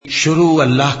شروع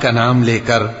اللہ کا نام لے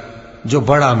کر جو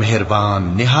بڑا مہربان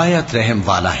نہایت رحم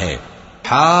والا ہے۔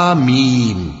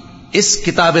 حامیم، اس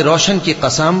کتاب روشن کی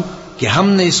قسم کہ ہم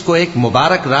نے اس کو ایک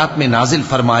مبارک رات میں نازل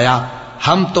فرمایا،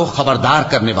 ہم تو خبردار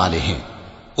کرنے والے ہیں۔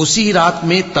 اسی رات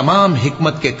میں تمام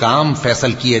حکمت کے کام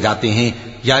فیصل کیے جاتے ہیں،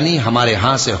 یعنی ہمارے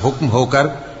ہاں سے حکم ہو کر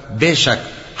بے شک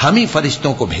ہم ہی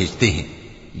فرشتوں کو بھیجتے ہیں۔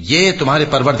 یہ تمہارے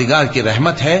پروردگار کی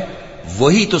رحمت ہے،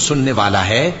 وہی تو سننے والا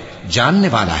ہے، جاننے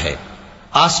والا ہے۔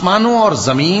 آسمانوں اور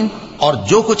زمین اور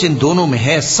جو کچھ ان دونوں میں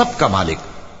ہے سب کا مالک،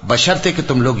 بشرطے کہ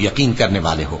تم لوگ یقین کرنے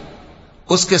والے ہو۔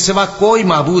 اس کے سوا کوئی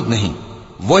معبود نہیں،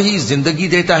 وہی زندگی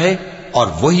دیتا ہے اور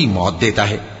وہی موت دیتا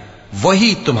ہے،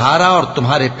 وہی تمہارا اور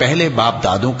تمہارے پہلے باپ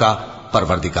دادوں کا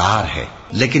پروردگار ہے۔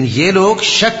 لیکن یہ لوگ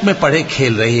شک میں پڑے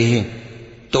کھیل رہے ہیں۔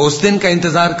 تو اس دن کا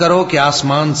انتظار کرو کہ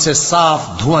آسمان سے صاف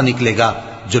دھواں نکلے گا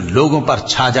جو لوگوں پر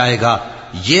چھا جائے گا،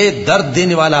 یہ درد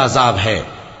دینے والا عذاب ہے۔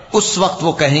 اس وقت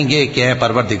وہ کہیں گے کہ اے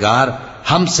پروردگار،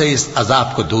 ہم سے اس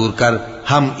عذاب کو دور کر،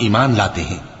 ہم ایمان لاتے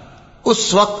ہیں۔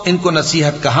 اس وقت ان کو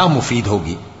نصیحت کہاں مفید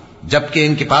ہوگی، جبکہ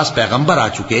ان کے پاس پیغمبر آ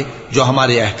چکے جو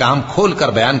ہمارے احکام کھول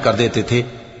کر بیان کر دیتے تھے۔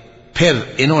 پھر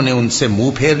انہوں نے ان سے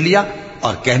منہ پھیر لیا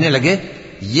اور کہنے لگے،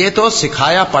 یہ تو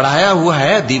سکھایا پڑھایا ہوا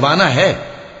ہے، دیوانہ ہے۔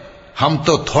 ہم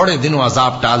تو تھوڑے دنوں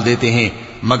عذاب ٹال دیتے ہیں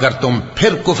مگر تم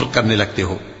پھر کفر کرنے لگتے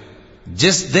ہو۔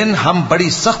 جس دن ہم بڑی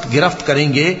سخت گرفت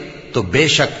کریں گے تو بے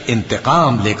شک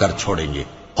انتقام لے کر چھوڑیں گے۔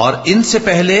 اور ان سے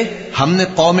پہلے ہم نے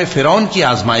قوم فرعون کی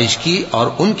آزمائش کی اور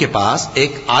ان کے پاس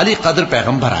ایک عالی قدر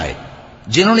پیغمبر آئے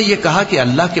جنہوں نے یہ کہا کہ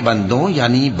اللہ کے بندوں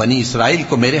یعنی بنی اسرائیل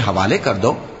کو میرے حوالے کر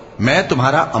دو، میں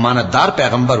تمہارا امانت دار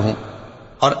پیغمبر ہوں،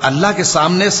 اور اللہ کے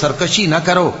سامنے سرکشی نہ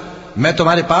کرو، میں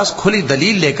تمہارے پاس کھلی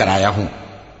دلیل لے کر آیا ہوں،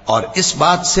 اور اس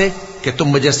بات سے کہ تم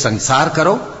مجھے سنسار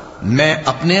کرو میں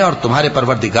اپنے اور تمہارے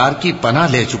پروردگار کی پناہ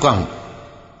لے چکا ہوں،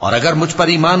 اور اگر مجھ پر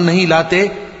ایمان نہیں لاتے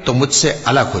تو مجھ سے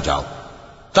الگ ہو جاؤ۔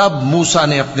 تب موسیٰ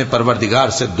نے اپنے پروردگار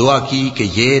سے دعا کی کہ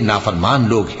یہ نافرمان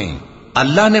لوگ ہیں۔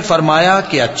 اللہ نے فرمایا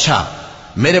کہ اچھا،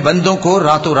 میرے بندوں کو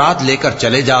راتوں رات لے کر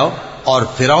چلے جاؤ، اور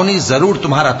فرعونی ضرور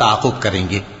تمہارا تعاقب کریں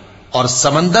گے، اور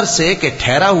سمندر سے کہ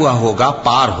ٹھہرا ہوا ہوگا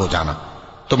پار ہو جانا،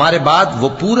 تمہارے بعد وہ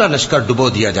پورا لشکر ڈبو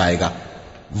دیا جائے گا۔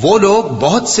 وہ لوگ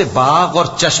بہت سے باغ اور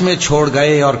چشمے چھوڑ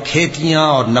گئے اور کھیتیاں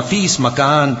اور نفیس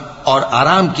مکان اور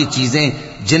آرام کی چیزیں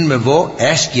جن میں وہ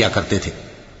عیش کیا کرتے تھے۔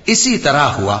 اسی طرح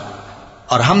ہوا،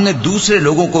 اور ہم نے دوسرے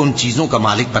لوگوں کو ان چیزوں کا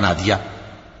مالک بنا دیا۔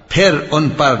 پھر ان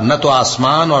پر نہ تو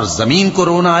آسمان اور زمین کو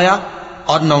رونا آیا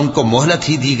اور نہ ان کو مہلت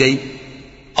ہی دی گئی،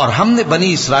 اور ہم نے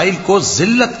بنی اسرائیل کو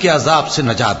ذلت کے عذاب سے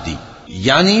نجات دی،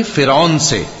 یعنی فرعون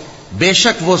سے۔ بے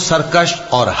شک وہ سرکش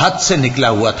اور حد سے نکلا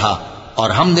ہوا تھا، اور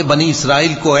ہم نے بنی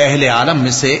اسرائیل کو اہل عالم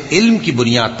میں سے علم کی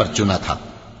بنیاد پر چنا تھا،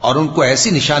 اور ان کو ایسی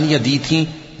نشانیاں دی تھیں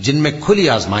جن میں کھلی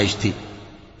آزمائش تھی۔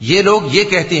 یہ لوگ یہ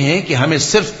کہتے ہیں کہ ہمیں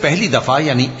صرف پہلی دفعہ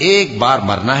یعنی ایک بار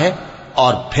مرنا ہے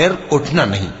اور پھر اٹھنا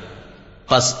نہیں،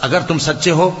 پس اگر تم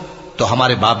سچے ہو تو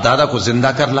ہمارے باپ دادا کو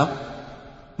زندہ کر لاؤ۔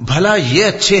 بھلا یہ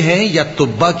اچھے ہیں یا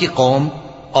تبا کی قوم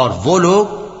اور وہ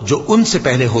لوگ جو ان سے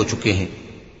پہلے ہو چکے ہیں؟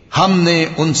 ہم نے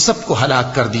ان سب کو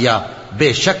ہلاک کر دیا،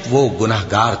 بے شک وہ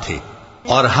گناہگار تھے۔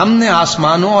 اور ہم نے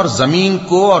آسمانوں اور زمین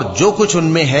کو اور جو کچھ ان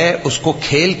میں ہے اس کو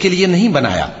کھیل کے لیے نہیں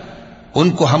بنایا، ان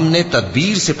کو ہم نے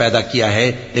تدبیر سے پیدا کیا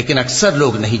ہے، لیکن اکثر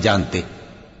لوگ نہیں جانتے۔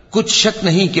 کچھ شک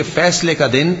نہیں کہ فیصلے کا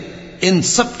دن ان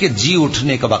سب کے جی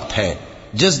اٹھنے کا وقت ہے،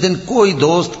 جس دن کوئی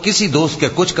دوست کسی دوست کے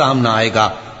کچھ کام نہ آئے گا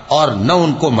اور نہ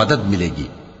ان کو مدد ملے گی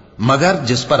مگر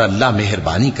جس پر اللہ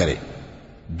مہربانی کرے۔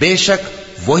 بے شک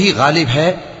وہی غالب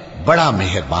ہے، بڑا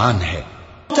مہربان ہے۔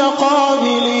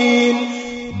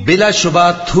 بلا شبہ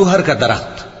تھوہر کا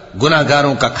درخت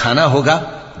گناہگاروں کا کھانا ہوگا،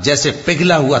 جیسے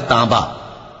پگھلا ہوا تانبا۔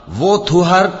 وہ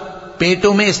تھوہر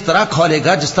پیٹوں میں اس طرح کھولے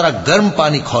گا جس طرح گرم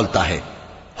پانی کھولتا ہے۔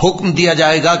 حکم دیا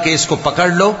جائے گا کہ اس کو پکڑ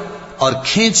لو اور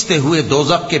کھینچتے ہوئے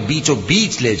دوزخ کے بیچوں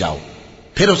بیچ لے جاؤ،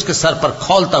 پھر اس کے سر پر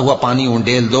کھولتا ہوا پانی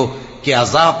انڈیل دو کہ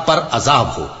عذاب پر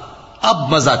عذاب ہو۔ اب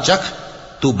مزہ چکھ،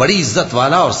 تو بڑی عزت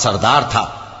والا اور سردار تھا۔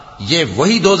 یہ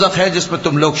وہی دوزخ ہے جس میں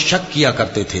تم لوگ شک کیا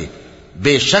کرتے تھے۔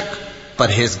 بے شک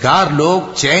پرہیزگار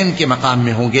لوگ چین کے مقام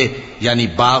میں ہوں گے، یعنی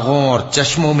باغوں اور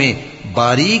چشموں میں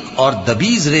باریک اور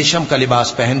دبیز ریشم کا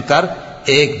لباس پہن کر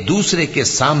ایک دوسرے کے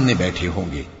سامنے بیٹھے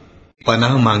ہوں گے۔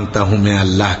 پناہ مانگتا ہوں میں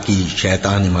اللہ کی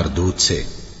شیطان مردود سے۔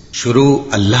 شروع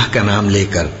اللہ کا نام لے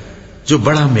کر جو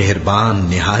بڑا مہربان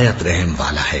نہایت رحم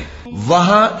والا ہے۔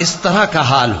 وہاں اس طرح کا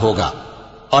حال ہوگا،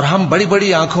 اور ہم بڑی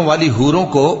بڑی آنکھوں والی حوروں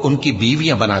کو ان کی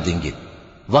بیویاں بنا دیں گے۔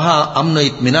 وہاں امن و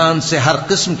اطمینان سے ہر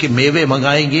قسم کے میوے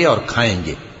منگائیں گے اور کھائیں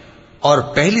گے، اور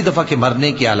پہلی دفعہ کے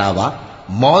مرنے کے علاوہ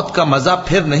موت کا مزہ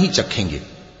پھر نہیں چکھیں گے،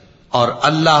 اور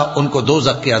اللہ ان کو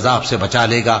دوزخ کے عذاب سے بچا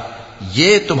لے گا۔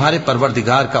 یہ تمہارے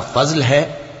پروردگار کا فضل ہے،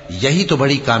 یہی تو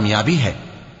بڑی کامیابی ہے۔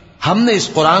 ہم نے اس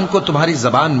قرآن کو تمہاری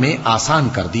زبان میں آسان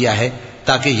کر دیا ہے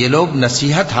تاکہ یہ لوگ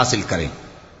نصیحت حاصل کریں،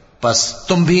 پس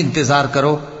تم بھی انتظار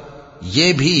کرو،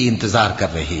 یہ بھی انتظار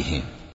کر رہے ہیں۔